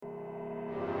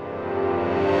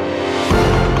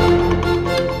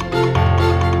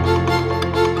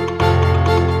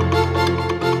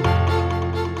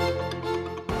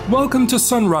Welcome to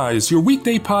Sunrise, your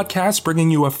weekday podcast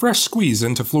bringing you a fresh squeeze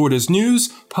into Florida's news,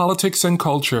 politics, and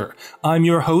culture. I'm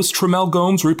your host, Tramel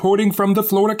Gomes, reporting from the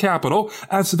Florida Capitol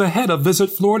as the head of Visit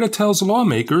Florida tells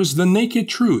lawmakers the naked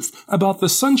truth about the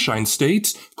Sunshine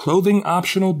State's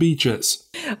clothing-optional beaches.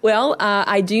 Well,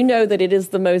 I do know that it is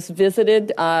the most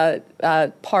visited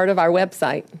part of our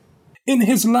website. In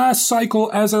his last cycle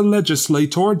as a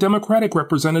legislator, Democratic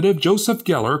Representative Joseph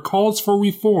Geller calls for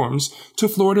reforms to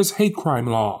Florida's hate crime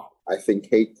law. I think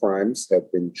hate crimes have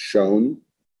been shown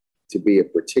to be a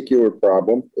particular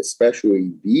problem,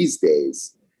 especially these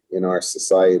days in our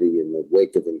society in the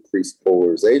wake of increased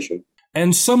polarization.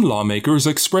 And some lawmakers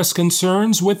express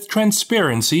concerns with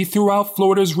transparency throughout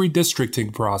Florida's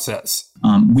redistricting process.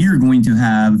 We are going to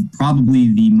have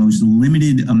probably the most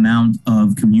limited amount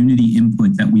of community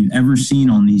input that we've ever seen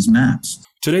on these maps.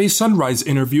 Today's Sunrise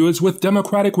interview is with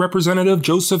Democratic Representative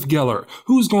Joseph Geller,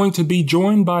 who's going to be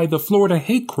joined by the Florida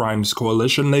Hate Crimes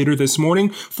Coalition later this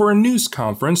morning for a news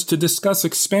conference to discuss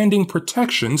expanding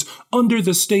protections under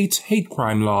the state's hate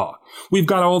crime law. We've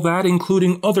got all that,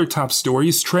 including other top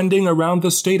stories trending around the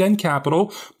state and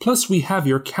Capitol, plus we have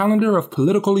your calendar of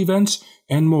political events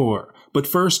and more. But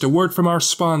first, a word from our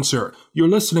sponsor. You're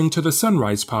listening to the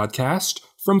Sunrise Podcast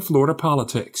from Florida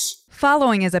Politics.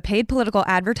 Following is a paid political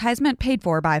advertisement paid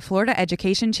for by Florida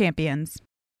Education Champions.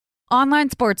 Online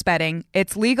sports betting,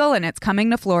 it's legal and it's coming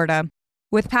to Florida.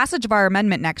 With passage of our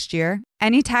amendment next year,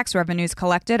 any tax revenues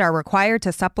collected are required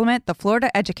to supplement the Florida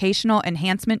Educational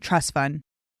Enhancement Trust Fund.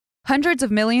 Hundreds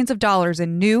of millions of dollars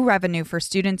in new revenue for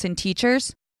students and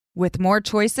teachers, with more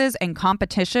choices and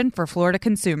competition for Florida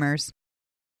consumers.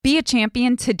 Be a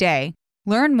champion today.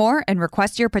 Learn more and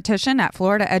request your petition at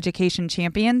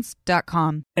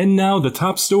floridaeducationchampions.com. And now the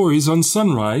top stories on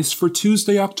Sunrise for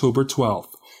Tuesday, October 12th.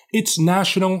 It's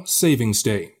National Savings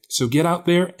Day, so get out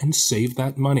there and save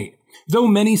that money. Though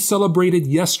many celebrated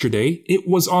yesterday, it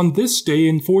was on this day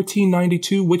in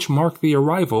 1492 which marked the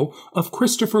arrival of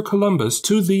Christopher Columbus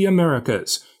to the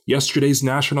Americas. Yesterday's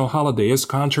national holiday is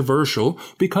controversial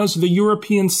because the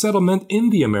European settlement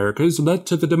in the Americas led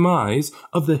to the demise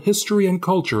of the history and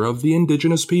culture of the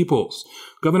indigenous peoples.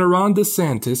 Governor Ron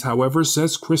DeSantis, however,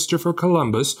 says Christopher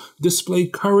Columbus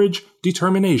displayed courage,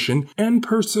 determination, and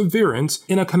perseverance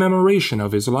in a commemoration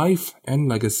of his life and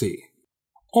legacy.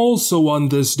 Also on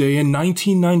this day in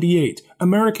 1998,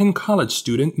 American college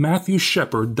student Matthew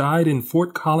Shepard died in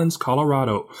Fort Collins,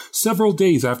 Colorado, several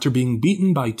days after being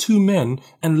beaten by two men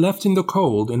and left in the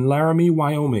cold in Laramie,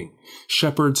 Wyoming.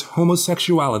 Shepard's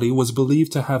homosexuality was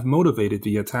believed to have motivated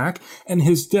the attack, and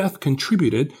his death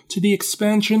contributed to the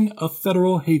expansion of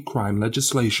federal hate crime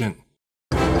legislation.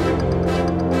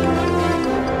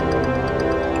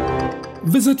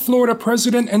 Visit Florida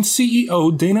President and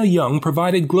CEO Dana Young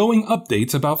provided glowing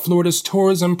updates about Florida's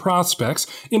tourism prospects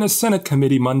in a Senate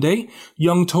committee Monday.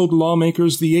 Young told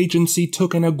lawmakers the agency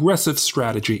took an aggressive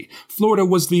strategy. Florida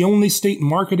was the only state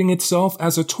marketing itself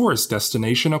as a tourist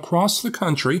destination across the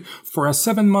country for a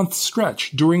 7-month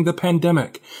stretch during the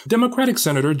pandemic. Democratic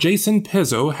Senator Jason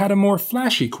Pizzo had a more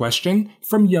flashy question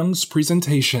from Young's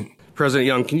presentation. President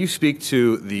Young, can you speak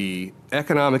to the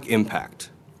economic impact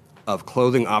of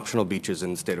clothing optional beaches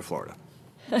in the state of Florida?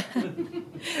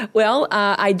 Well,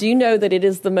 I do know that it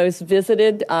is the most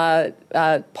visited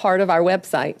part of our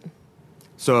website.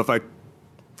 So if I...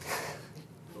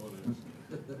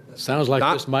 Sounds like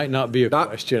this might not be a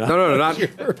question.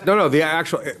 No. The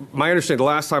actual, my understanding, the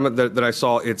last time that I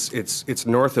saw, it's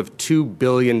north of $2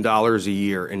 billion a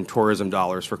year in tourism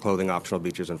dollars for clothing optional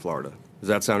beaches in Florida. Does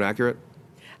that sound accurate?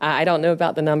 I don't know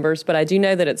about the numbers, but I do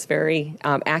know that it's very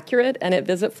accurate. And at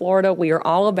Visit Florida, we are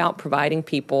all about providing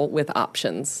people with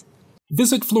options.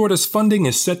 Visit Florida's funding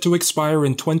is set to expire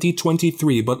in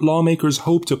 2023, but lawmakers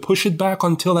hope to push it back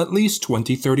until at least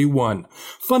 2031.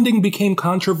 Funding became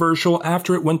controversial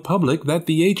after it went public that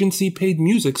the agency paid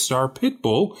music star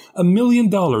Pitbull $1 million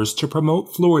to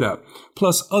promote Florida,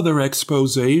 plus other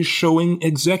exposés showing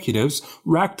executives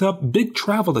racked up big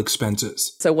travel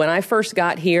expenses. So when I first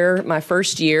got here, my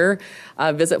first year,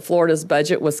 Visit Florida's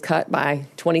budget was cut by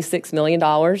 $26 million.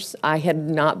 I had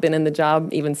not been in the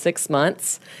job even 6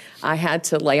 months. I had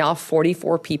to lay off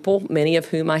 44 people, many of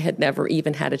whom I had never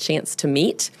even had a chance to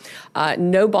meet.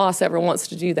 No boss ever wants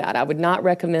to do that. I would not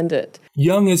recommend it.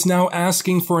 Young is now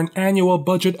asking for an annual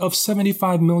budget of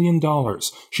 $75 million.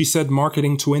 She said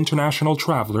marketing to international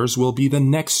travelers will be the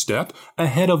next step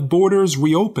ahead of borders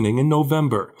reopening in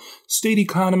November. State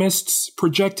economists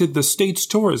projected the state's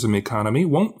tourism economy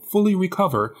won't fully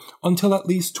recover until at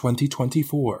least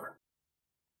 2024.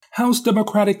 House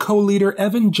Democratic co-leader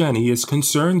Evan Jenney is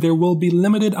concerned there will be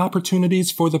limited opportunities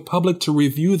for the public to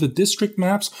review the district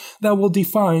maps that will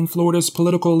define Florida's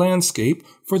political landscape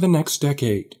for the next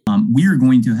decade. We are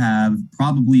going to have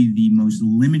probably the most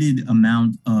limited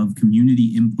amount of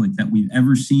community input that we've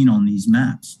ever seen on these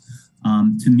maps.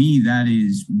 To me, that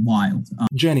is wild.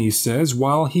 Jenney says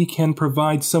while he can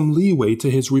provide some leeway to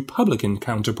his Republican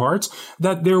counterparts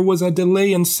that there was a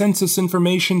delay in census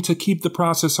information to keep the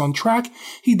process on track,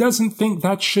 he doesn't think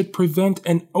that should prevent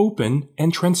an open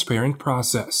and transparent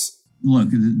process. Look,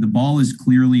 the ball is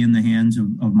clearly in the hands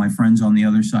of my friends on the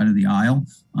other side of the aisle,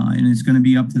 and it's going to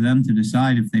be up to them to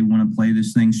decide if they want to play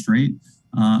this thing straight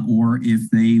or if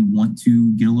they want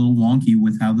to get a little wonky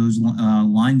with how those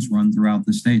lines run throughout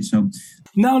the state. So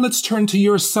now let's turn to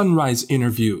your Sunrise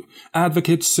interview.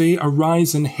 Advocates say a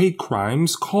rise in hate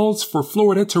crimes calls for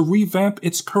Florida to revamp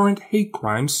its current hate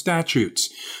crime statutes.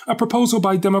 A proposal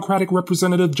by Democratic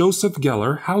Representative Joseph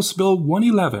Geller, House Bill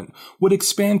 111, would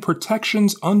expand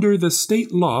protections under the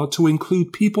state law to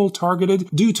include people targeted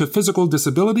due to physical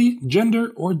disability,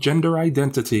 gender, or gender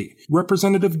identity.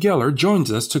 Representative Geller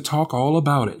joins us to talk all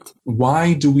about it.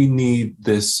 Why do we need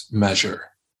this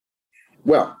measure?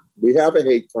 Well, we have a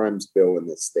hate crimes bill in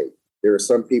this state. There are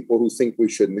some people who think we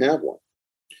shouldn't have one.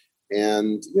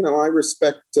 And, I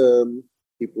respect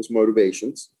people's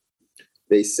motivations.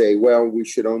 They say, well, we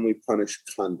should only punish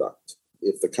conduct.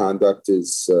 If the conduct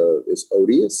is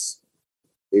odious,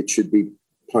 it should be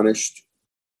punished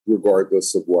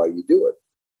regardless of why you do it.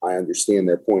 I understand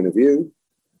their point of view,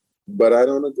 but I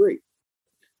don't agree.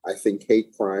 I think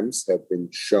hate crimes have been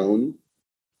shown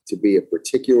to be a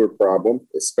particular problem,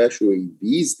 especially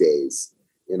these days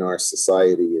in our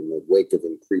society in the wake of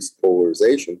increased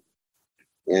polarization.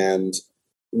 And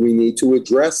we need to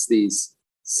address these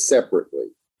separately.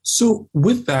 So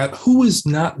with that, who is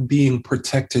not being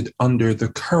protected under the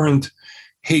current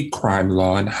hate crime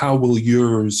law, and how will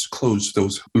yours close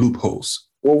those loopholes?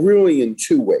 Well, really in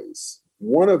two ways.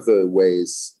 One of the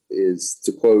ways is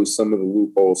to close some of the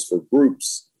loopholes for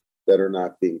groups that are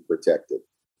not being protected.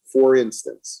 For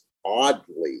instance,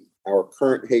 oddly, our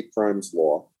current hate crimes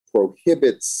law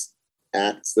prohibits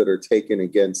acts that are taken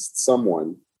against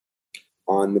someone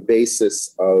on the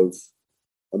basis of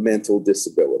a mental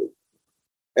disability,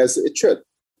 as it should.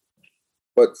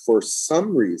 But for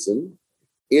some reason,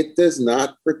 it does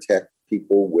not protect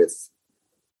people with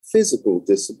physical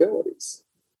disabilities.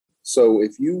 So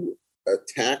if you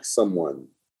attack someone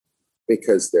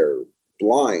because they're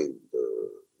blind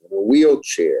or in a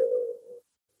wheelchair,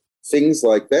 things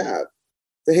like that,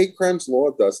 the hate crimes law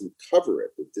doesn't cover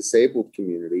it. The disabled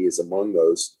community is among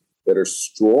those that are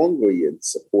strongly in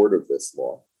support of this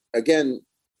law. Again,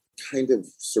 kind of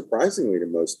surprisingly to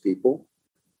most people,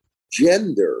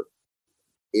 gender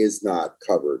is not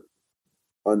covered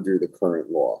under the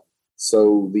current law.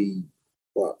 So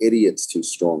idiot's too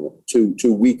strong,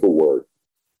 too weak a word,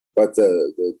 but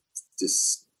the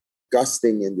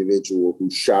disgusting individual who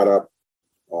shot up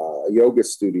a yoga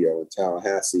studio in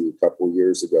Tallahassee a couple of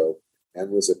years ago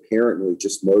and was apparently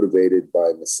just motivated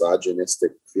by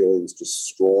misogynistic feelings, just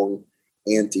strong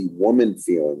anti-woman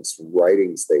feelings from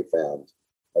writings they found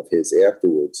of his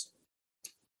afterwards.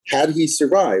 Had he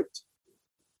survived,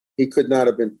 he could not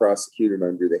have been prosecuted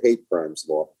under the hate crimes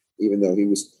law, even though he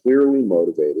was clearly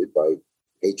motivated by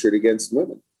hatred against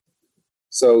women.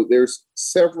 So there's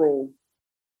several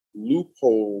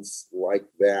loopholes like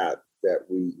that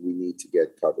we need to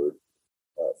get covered.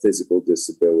 Physical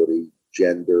disability,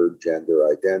 gender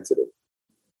identity.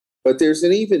 But there's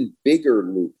an even bigger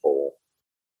loophole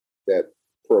that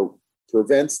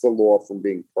prevents the law from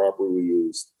being properly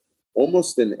used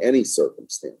almost in any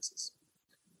circumstances.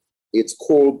 It's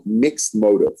called mixed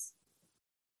motive.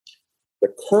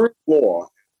 The current law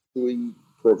actually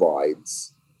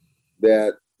provides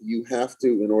that you have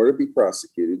to, in order to be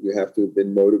prosecuted, you have to have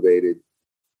been motivated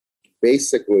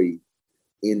basically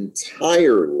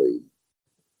entirely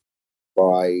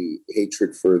by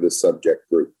hatred for the subject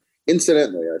group.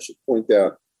 Incidentally, I should point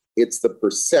out, it's the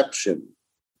perception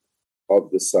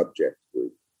of the subject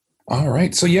group. All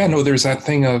right. So there's that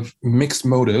thing of mixed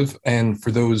motive. And for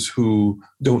those who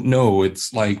don't know,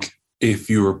 it's like if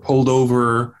you're pulled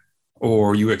over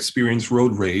or you experience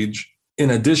road rage,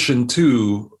 in addition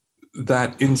to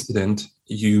that incident,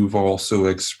 you've also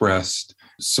expressed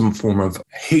some form of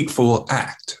hateful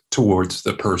act towards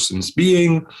the person's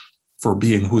being for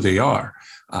being who they are,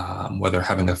 whether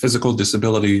having a physical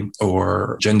disability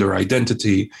or gender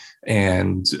identity.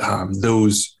 And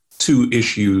those two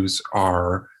issues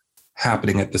are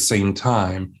happening at the same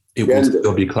time. It will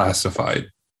still be classified.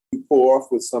 You pull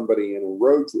off with somebody in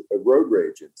a road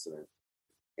rage incident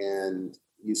and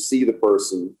you see the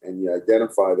person and you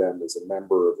identify them as a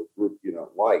member of a group you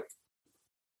don't like,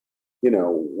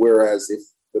 whereas if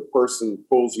the person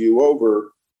pulls you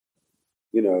over,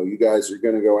 you guys are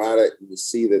going to go at it and you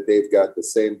see that they've got the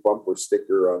same bumper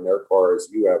sticker on their car as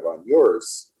you have on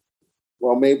yours.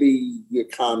 Well, maybe you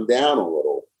calm down a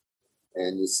little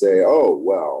and you say, oh,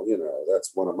 well,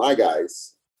 that's one of my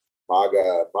guys,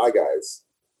 my guys,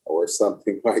 or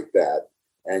something like that.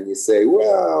 And you say,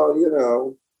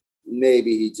 well,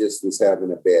 maybe he just was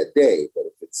having a bad day. But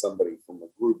if it's somebody from a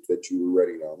group that you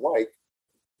already don't like,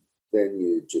 then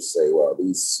you just say, well,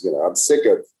 I'm sick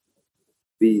of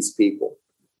these people.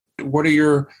 What are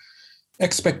your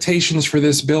expectations for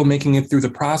this bill making it through the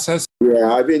process?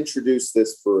 Yeah, I've introduced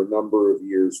this for a number of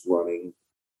years running,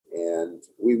 and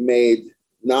we've made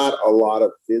not a lot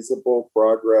of visible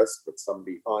progress, but some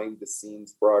behind the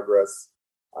scenes progress.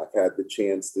 I've had the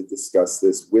chance to discuss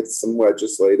this with some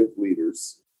legislative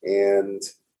leaders. And,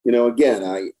 again,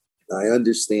 I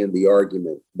understand the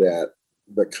argument that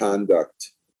the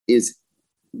conduct is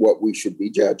what we should be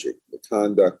judging. The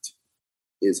conduct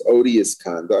is odious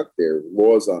conduct. There are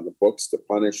laws on the books to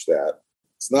punish that.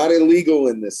 It's not illegal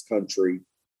in this country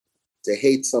to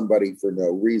hate somebody for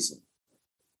no reason.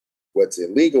 What's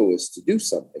illegal is to do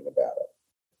something about it.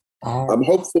 I'm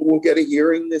hopeful we'll get a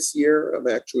hearing this year. I'm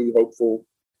actually hopeful.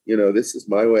 This is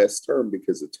my last term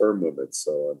because of term limits.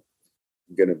 So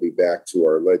I'm going to be back to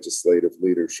our legislative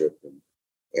leadership and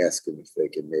ask them if they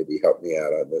can maybe help me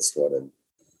out on this one and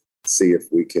see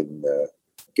if we can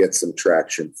get some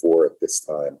traction for it this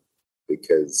time,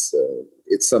 because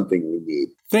it's something we need.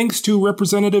 Thanks to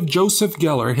Representative Joseph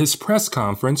Geller, his press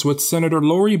conference with Senator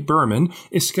Lori Berman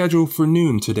is scheduled for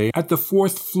noon today at the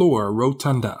 4th floor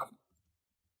rotunda.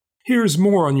 Here's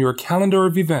more on your calendar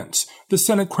of events. The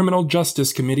Senate Criminal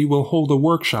Justice Committee will hold a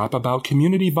workshop about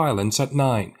community violence at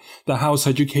 9. The House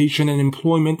Education and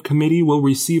Employment Committee will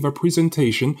receive a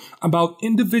presentation about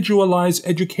individualized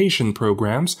education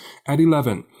programs at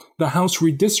 11. The House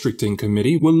Redistricting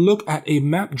Committee will look at a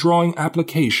map drawing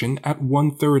application at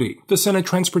 1:30. The Senate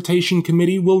Transportation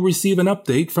Committee will receive an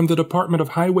update from the Department of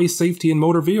Highway Safety and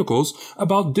Motor Vehicles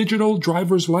about digital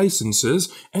driver's licenses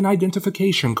and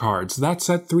identification cards. That's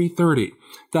at 3:30.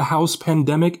 The House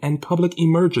Pandemic and Public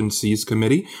Emergencies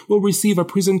Committee will receive a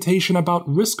presentation about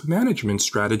risk management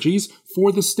strategies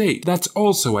for the state. That's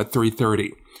also at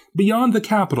 3:30. Beyond the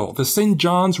Capitol, the St.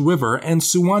 Johns River and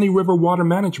Suwannee River Water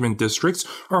Management Districts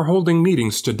are holding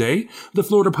meetings today. The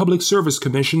Florida Public Service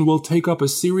Commission will take up a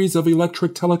series of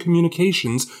electric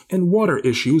telecommunications and water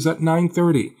issues at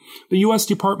 9:30. The U.S.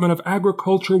 Department of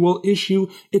Agriculture will issue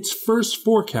its first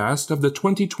forecast of the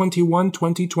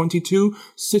 2021-2022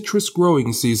 citrus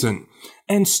growing season.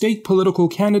 And state political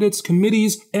candidates,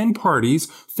 committees, and parties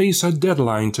face a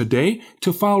deadline today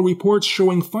to file reports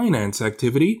showing finance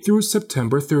activity through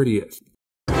September 30th.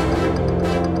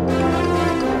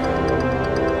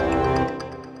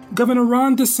 Governor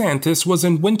Ron DeSantis was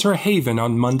in Winter Haven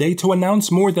on Monday to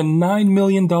announce more than $9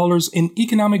 million in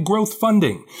economic growth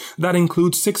funding. That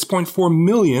includes $6.4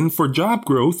 million for job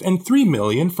growth and $3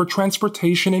 million for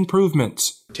transportation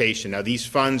improvements. Now, these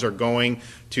funds are going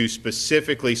to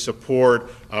specifically support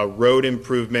road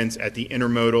improvements at the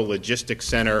Intermodal Logistics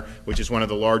Center, which is one of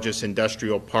the largest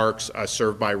industrial parks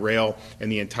served by rail in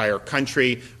the entire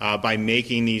country. By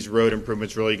making these road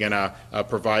improvements really going to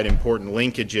provide important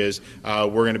linkages,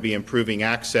 we're going to be improving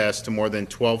access to more than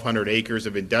 1,200 acres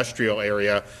of industrial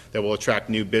area that will attract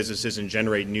new businesses and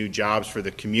generate new jobs for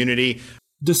the community.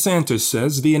 DeSantis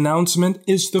says the announcement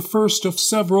is the first of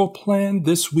several planned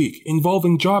this week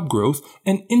involving job growth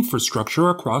and infrastructure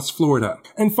across Florida.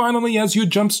 And finally, as you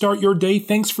jumpstart your day,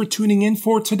 thanks for tuning in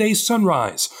for today's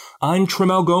Sunrise. I'm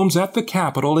Tremel Gomes at the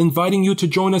Capitol, inviting you to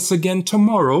join us again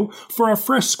tomorrow for a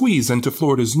fresh squeeze into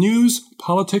Florida's news,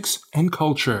 politics, and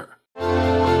culture.